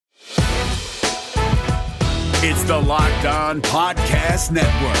It's the Locked On Podcast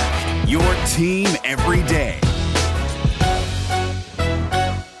Network, your team every day.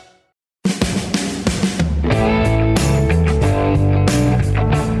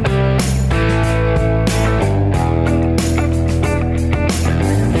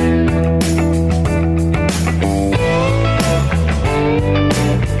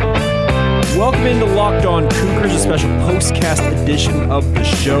 Welcome into Locked On Cougars, a special Postcast edition of the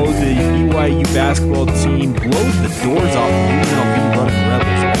show. The BYU basketball team blows the doors off UNLV running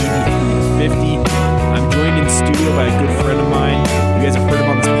Rebels 83-50. I'm joined in studio by a good friend of mine. You guys have heard him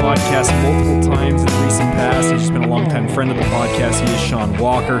on this podcast multiple times in the recent past. He's just been a longtime friend of the podcast. He is Sean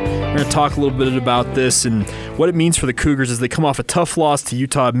Walker. We're going to talk a little bit about this and what it means for the Cougars as they come off a tough loss to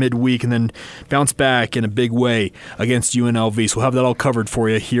Utah midweek and then bounce back in a big way against UNLV. So we'll have that all covered for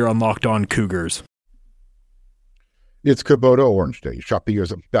you here on Locked On Cougars. It's Kubota Orange Day. Shop the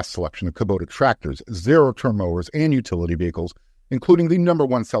year's best selection of Kubota tractors, zero-turn mowers, and utility vehicles, including the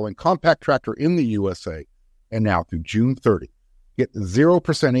 #1 selling compact tractor in the USA. And now through June 30, get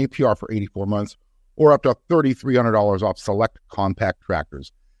 0% APR for 84 months or up to $3,300 off select compact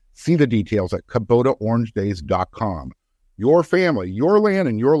tractors. See the details at KubotaOrangeDays.com. Your family, your land,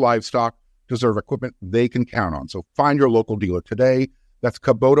 and your livestock deserve equipment they can count on. So find your local dealer today. That's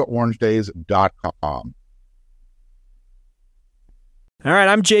KubotaOrangeDays.com. All right,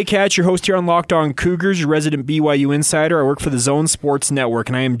 I'm Jake Hatch, your host here on Locked On Cougars, your resident BYU insider. I work for the Zone Sports Network,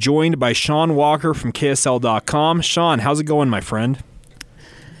 and I am joined by Sean Walker from KSL.com. Sean, how's it going, my friend?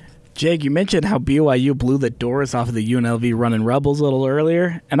 Jake, you mentioned how BYU blew the doors off of the UNLV running Rebels a little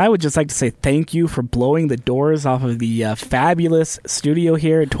earlier, and I would just like to say thank you for blowing the doors off of the fabulous studio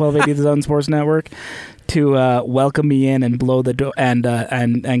here at 1280 The Zone Sports Network to welcome me in and blow the door and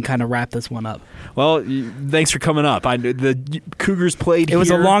kind of wrap this one up. Well, thanks for coming up. The Cougars played here. It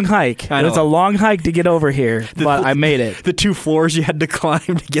was a long hike. It was a long hike to get over here, but I made it. The 2 floors you had to climb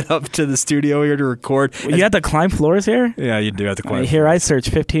to get up to the studio here to record. You had to climb floors here? Yeah, you do have to climb. Here I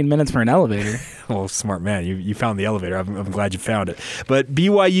searched 15 minutes for an elevator. Well, smart man. You found the elevator. I'm glad you found it. But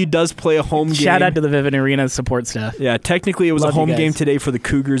BYU does play a home game. Shout out to the Vivint Arena support staff. Yeah, technically it was a home game today for the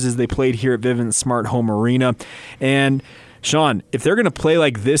Cougars as they played here at Vivint Smart Home Arena. And Sean, if they're going to play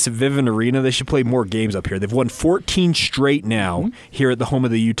like this at Vivint Arena, they should play more games up here. They've won 14 straight now here at the home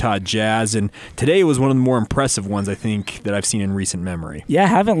of the Utah Jazz, and today was one of the more impressive ones, I think, that I've seen in recent memory. Yeah,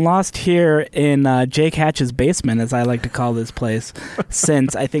 haven't lost here in Jake Hatch's basement, as I like to call this place,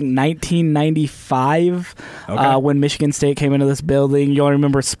 since, I think, 1995, when Michigan State came into this building. You'll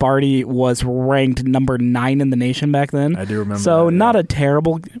remember Sparty was ranked number 9 in the nation back then. I do remember So that, not a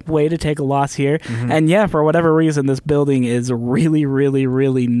terrible way to take a loss here. And yeah, for whatever reason, this building is really, really,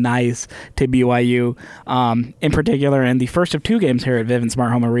 really nice to BYU, in particular in the first of 2 games here at Vivint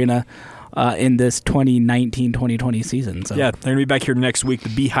Smart Home Arena in this 2019-2020 season. So. Yeah, they're going to be back here next week. The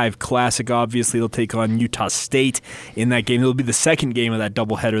Beehive Classic, obviously, they'll take on Utah State in that game. It'll be the second game of that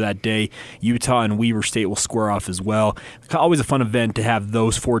doubleheader that day. Utah and Weber State will square off as well. Always a fun event to have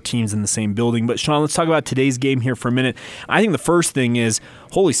those 4 teams in the same building. But, Sean, let's talk about today's game here for a minute. I think the first thing is,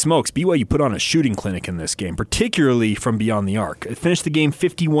 holy smokes, BYU put on a shooting clinic in this game, particularly from beyond the arc. It finished the game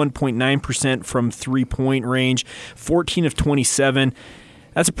 51.9% from three-point range, 14 of 27.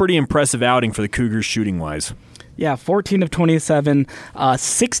 That's a pretty impressive outing for the Cougars shooting-wise. Yeah, 14 of 27,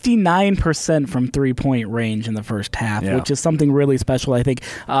 69% from three-point range in the first half, which is something really special, I think.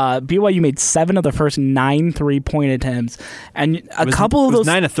 BYU made 7 of the first 9 three-point attempts, and couple of those...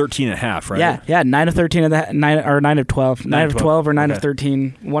 9 of 13 and a half, right? Yeah, 9 of 13 of that, 9 of 12. 9 of 12 or 9 of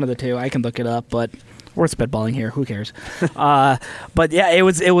 13, one of the two. I can look it up, but we're spitballing here. Who cares? But yeah, it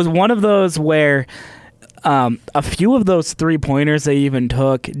was one of those where... a few of those three-pointers they even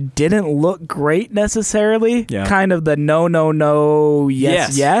took didn't look great necessarily. Yeah. Kind of the no,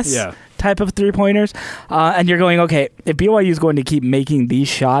 yes type of three-pointers. And you're going, okay, if BYU is going to keep making these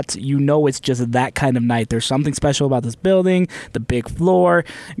shots, you know it's just that kind of night. There's something special about this building, the big floor.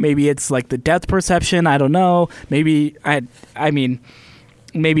 Maybe it's like the depth perception. I don't know. Maybe,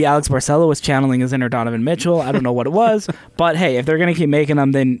 maybe Alex Barcelo was channeling his inner Donovan Mitchell. I don't know what it was. But, hey, if they're going to keep making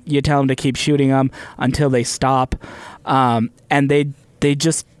them, then you tell them to keep shooting them until they stop. And they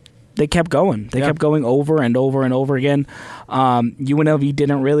kept going. They kept going over and over and over again. UNLV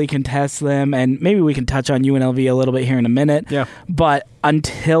didn't really contest them. And maybe we can touch on UNLV a little bit here in a minute. Yeah. But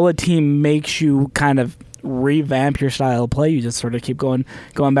until a team makes you kind of revamp your style of play, you just sort of keep going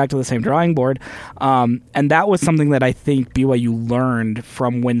back to the same drawing board. And that was something that I think BYU learned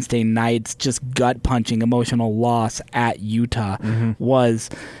from Wednesday night's just gut-punching emotional loss at Utah.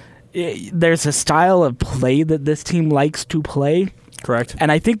 Was there's a style of play that this team likes to play, Correct.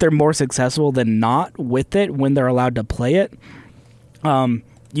 And I think they're more successful than not with it when they're allowed to play it.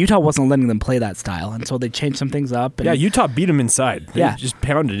 Utah wasn't letting them play that style, and so they changed some things up. And Utah beat them inside. They Yeah. just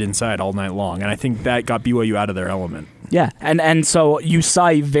pounded inside all night long, and I think that got BYU out of their element. Yeah, and so you saw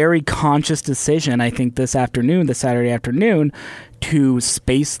a very conscious decision, I think, this Saturday afternoon, to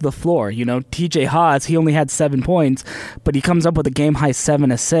space the floor. You know, TJ Haas, he only had 7 points, but he comes up with a game-high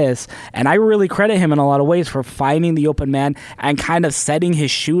 7 assists, and I really credit him in a lot of ways for finding the open man and kind of setting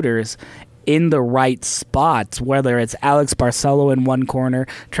his shooters in the right spots, whether it's Alex Barcelo in one corner,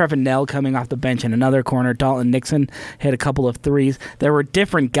 Trevor Nell coming off the bench in another corner, Dalton Nixon hit a couple of threes. There were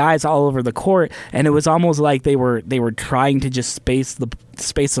different guys all over the court, and it was almost like they were trying to just space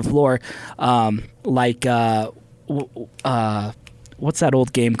the floor, what's that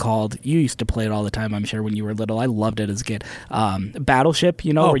old game called? You used to play it all the time, I'm sure, when you were little. I loved it as a kid. Battleship,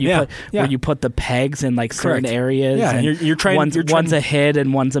 you know, where you put the pegs in like certain areas. Yeah, and you're trying. One's a hit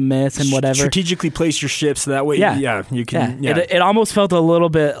and one's a miss and whatever. Strategically place your ships so that way. You can. Yeah. It almost felt a little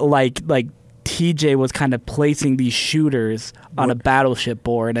bit like TJ was kind of placing these shooters on a battleship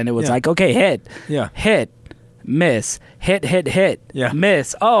board, and it was like, okay, hit, miss, hit,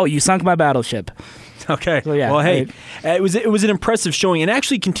 miss. Oh, you sunk my battleship. Okay. So, yeah, well, hey, it was an impressive showing, and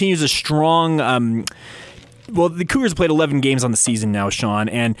actually continues a strong. The Cougars have played 11 games on the season now, Sean,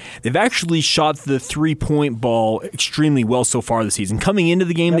 and they've actually shot the 3-point ball extremely well so far this season. Coming into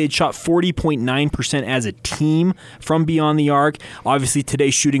the game, they had shot 40.9% as a team from beyond the arc. Obviously, today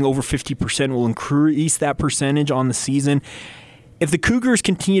shooting over 50% will increase that percentage on the season. If the Cougars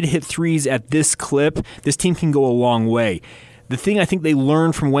continue to hit threes at this clip, this team can go a long way. The thing I think they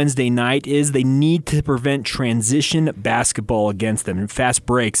learned from Wednesday night is they need to prevent transition basketball against them and fast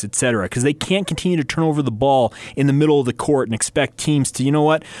breaks, etc., because they can't continue to turn over the ball in the middle of the court and expect teams to, you know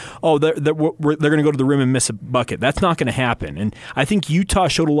what, they're going to go to the rim and miss a bucket. That's not going to happen. And I think Utah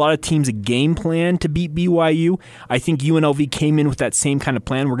showed a lot of teams a game plan to beat BYU. I think UNLV came in with that same kind of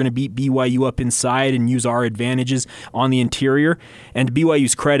plan. We're going to beat BYU up inside and use our advantages on the interior. And to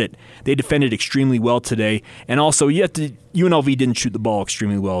BYU's credit, they defended extremely well today. And also, UNLV didn't shoot the ball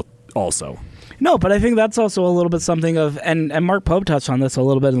extremely well also. No, but I think that's also a little bit something of, and Mark Pope touched on this a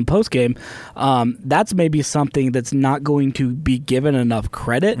little bit in the postgame, that's maybe something that's not going to be given enough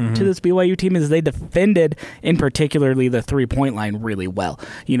credit to this BYU team, is they defended, in particularly the three-point line, really well.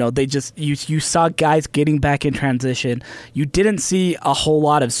 You know, they just, you saw guys getting back in transition. You didn't see a whole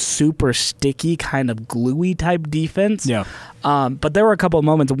lot of super sticky, kind of gluey type defense. Yeah. But there were a couple of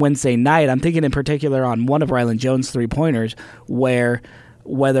moments Wednesday night, I'm thinking in particular on one of Rylan Jones' three-pointers, where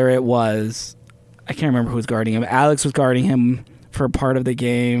whether it was, I can't remember who was guarding him, Alex was guarding him for part of the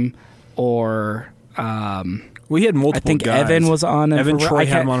game, or we had multiple. I think guys. Evan was on him. Evan Troy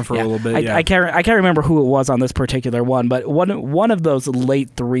had him on for a little bit. I can't remember who it was on this particular one, but one of those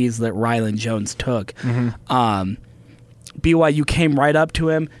late threes that Rylan Jones took, BYU came right up to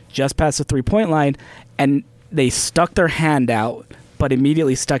him just past the 3-point line, and they stuck their hand out, but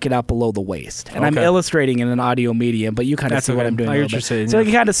immediately stuck it out below the waist. And I'm illustrating in an audio medium, but you kind of see what I'm doing. I hear what you're saying, so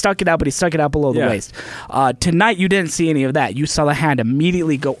he kind of stuck it out, but he stuck it out below the waist. Tonight, you didn't see any of that. You saw the hand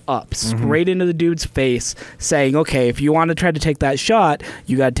immediately go up, straight into the dude's face, saying, okay, if you want to try to take that shot,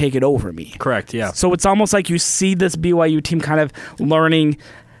 you got to take it over me. Correct, yeah. So it's almost like you see this BYU team kind of learning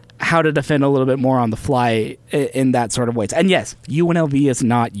how to defend a little bit more on the fly in that sort of ways. And yes, UNLV is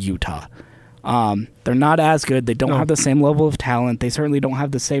not Utah. They're not as good. They don't have the same level of talent. They certainly don't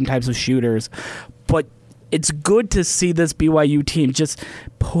have the same types of shooters. But it's good to see this BYU team just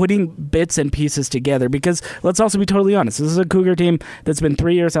putting bits and pieces together, because let's also be totally honest, this is a Cougar team that's been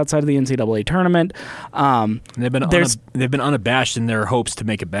 3 years outside of the NCAA tournament. They've been unabashed in their hopes to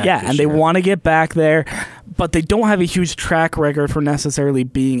make it back. Yeah, and they want to get back there, but they don't have a huge track record for necessarily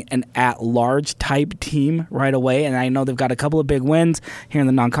being an at-large type team right away. And I know they've got a couple of big wins here in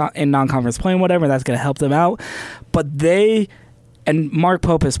the non-conference play and whatever. That's going to help them out, but they. And Mark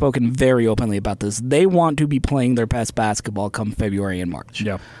Pope has spoken very openly about this. They want to be playing their best basketball come February and March.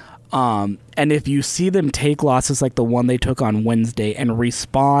 Yeah. And if you see them take losses like the one they took on Wednesday and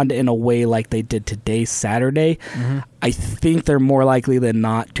respond in a way like they did today, Saturday, I think they're more likely than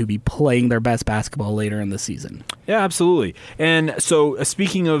not to be playing their best basketball later in the season. Yeah, absolutely. And so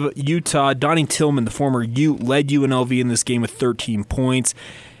speaking of Utah, Donnie Tillman, the former Ute, led UNLV in this game with 13 points.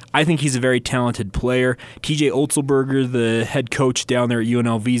 I think he's a very talented player. TJ Otzelberger, the head coach down there at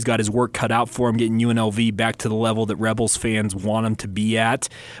UNLV, has got his work cut out for him, getting UNLV back to the level that Rebels fans want him to be at.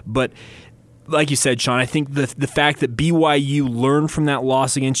 But like you said, Sean, I think the fact that BYU learned from that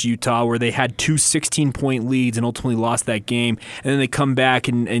loss against Utah, where they had two 16-point leads and ultimately lost that game, and then they come back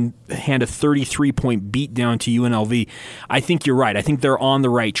and hand a 33-point beatdown to UNLV, I think you're right. I think they're on the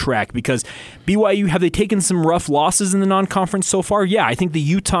right track because BYU, have they taken some rough losses in the non-conference so far? Yeah, I think the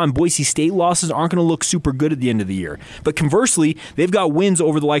Utah and Boise State losses aren't going to look super good at the end of the year. But conversely, they've got wins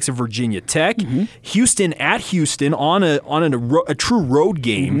over the likes of Virginia Tech, Houston at Houston on a true road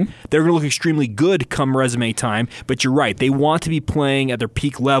game. They're going to look extremely good come resume time, but you're right. They want to be playing at their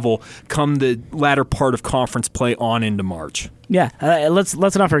peak level come the latter part of conference play on into March. Yeah, let's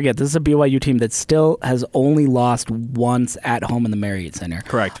not forget, this is a BYU team that still has only lost once at home in the Marriott Center.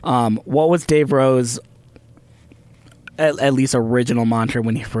 Correct. What was Dave Rowe's at least original mantra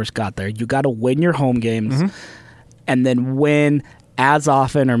when he first got there? You got to win your home games and then win as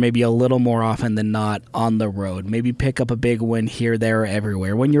often or maybe a little more often than not on the road. Maybe pick up a big win here, there, or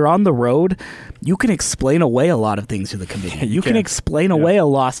everywhere. When you're on the road, you can explain away a lot of things to the committee. Yeah, you can explain away a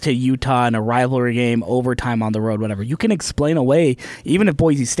loss to Utah in a rivalry game, overtime on the road, whatever. You can explain away, even if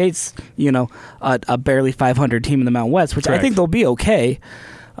Boise State's, a barely 500 team in the Mountain West, which I think they'll be okay.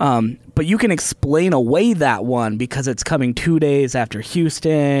 But you can explain away that one because it's coming 2 days after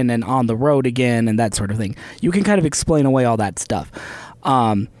Houston and on the road again and that sort of thing. You can kind of explain away all that stuff.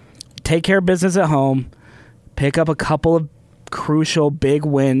 Take care of business at home. Pick up a couple of crucial big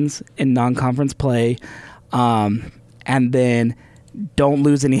wins in non-conference play. And then don't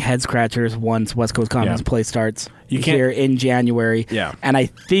lose any head scratchers once West Coast Conference play starts here in January. Yeah. And I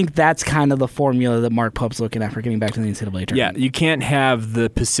think that's kind of the formula that Mark Pope's looking at for getting back to the NCAA tournament. Yeah, you can't have the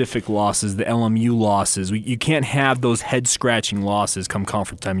Pacific losses, the LMU losses. You can't have those head-scratching losses come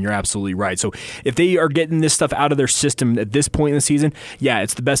conference time. You're absolutely right. So if they are getting this stuff out of their system at this point in the season, yeah,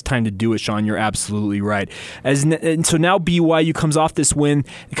 it's the best time to do it, Sean. You're absolutely right. And so now BYU comes off this win.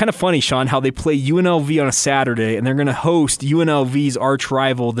 It's kind of funny, Sean, how they play UNLV on a Saturday, and they're going to host UNLV's arch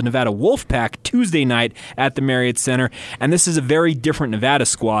rival, the Nevada Wolfpack, Tuesday night at the Marriott Center. And this is a very different Nevada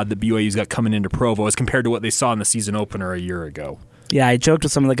squad that BYU's got coming into Provo as compared to what they saw in the season opener a year ago. Yeah, I joked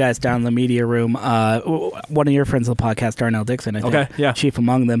with some of the guys down in the media room. One of your friends of the podcast, Darnell Dixon, I think, chief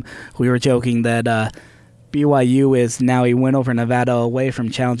among them, we were joking that BYU is now a win over Nevada away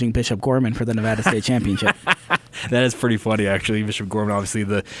from challenging Bishop Gorman for the Nevada State Championship. That is pretty funny, actually. Bishop Gorman, obviously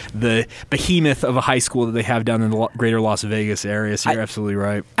the behemoth of a high school that they have down in the greater Las Vegas area, so you're absolutely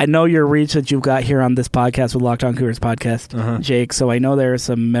right. I know your reach that you've got here on this podcast with Locked On Cougars podcast, Jake, so I know there are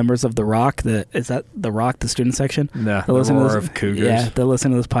some members of The Rock. Is that The Rock, the student section? No, the Roar of Cougars. Yeah, they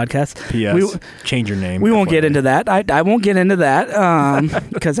listen to this podcast. P.S. Change your name. We won't get into that. I won't get into that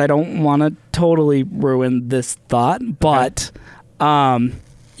because I don't want to totally ruin this thought, but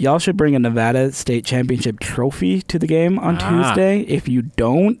y'all should bring a Nevada State Championship trophy to the game on Tuesday. If you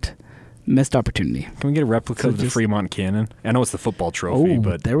don't, missed opportunity. Can we get a replica of the Fremont Cannon? I know it's the football trophy,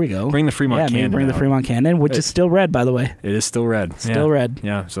 but there we go. Bring the Fremont Cannon. Bring the Fremont Cannon, which is still red, by the way. It is still red. Still red.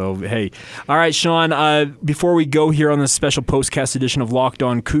 Yeah. So hey, all right, Sean. Before we go here on this special postcast edition of Locked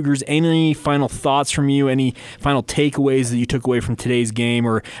On Cougars, any final thoughts from you? Any final takeaways that you took away from today's game,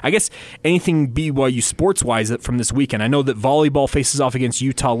 or I guess anything BYU sports wise from this weekend? I know that volleyball faces off against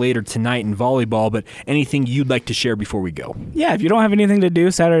Utah later tonight in volleyball, but anything you'd like to share before we go? Yeah, if you don't have anything to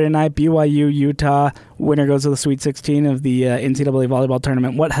do Saturday night, BYU Utah winner goes to the Sweet 16 of the NCAA volleyball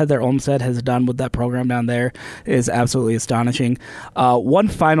tournament. What Heather Olmstead has done with that program down there is absolutely astonishing. One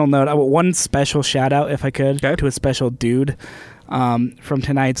final note, one special shout out, if I could, to a special dude from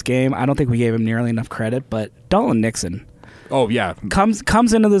tonight's game. I don't think we gave him nearly enough credit, but Dalton Nixon. Oh, yeah.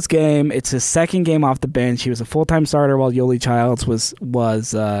 Comes into this game. It's his second game off the bench. He was a full-time starter while Yoli Childs was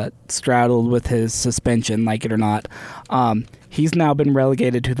straddled with his suspension, like it or not. He's now been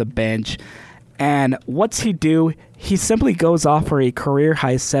relegated to the bench. And what's he do? He simply goes off for a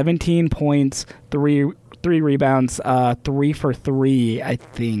career-high 17 points, 3 rebounds, 3 for 3, I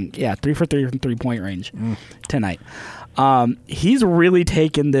think. Yeah, 3 for 3 from three-point range tonight. He's really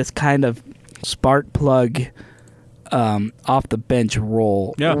taken this kind of spark plug off the bench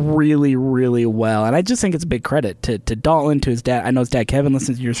role really, really well. And I just think it's a big credit to Dalton, to his dad. I know his dad, Kevin,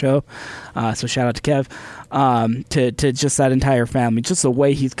 listens to your show, so shout out to Kev, to just that entire family, just the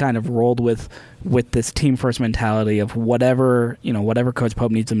way he's kind of rolled with this team-first mentality of whatever Coach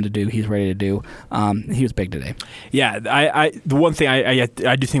Pope needs him to do, he's ready to do. He was big today. Yeah, the one thing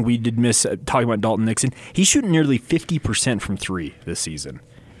I do think we did miss talking about Dalton Nixon, he's shooting nearly 50% from 3 this season.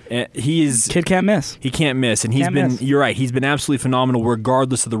 Kid can't miss. He can't miss, and you're right, he's been absolutely phenomenal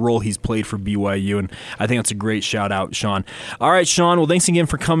regardless of the role he's played for BYU, and I think that's a great shout out, Sean. All right, Sean, well, thanks again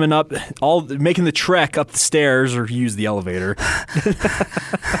for coming up, making the trek up the stairs, or use the elevator,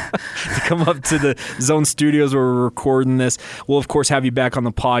 to come up to the Zone Studios where we're recording this. We'll, of course, have you back on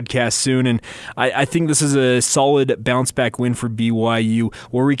the podcast soon. And I think this is a solid bounce back win for BYU.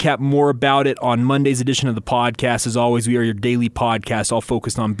 We'll recap more about it on Monday's edition of the podcast. As always, we are your daily podcast, all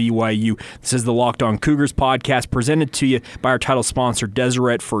focused on BYU. This is the Locked On Cougars podcast, presented to you by our title sponsor,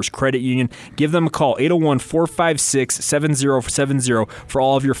 Deseret First Credit Union. Give them a call, 801-456-7070, for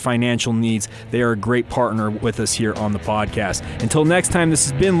all of your financial needs. They are a great partner with us here on the podcast. Until next time, this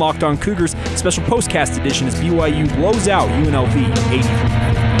has been Locked On Cougars, special postcast edition as BYU blows out UNLV 83.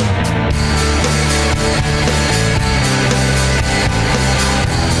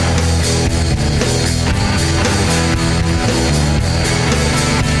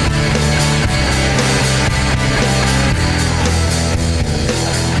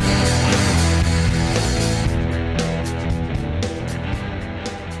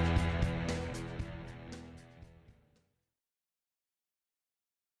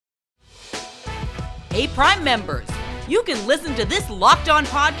 Hey, Prime members, you can listen to this Locked On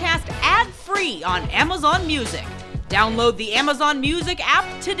podcast ad-free on Amazon Music. Download the Amazon Music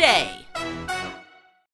app today.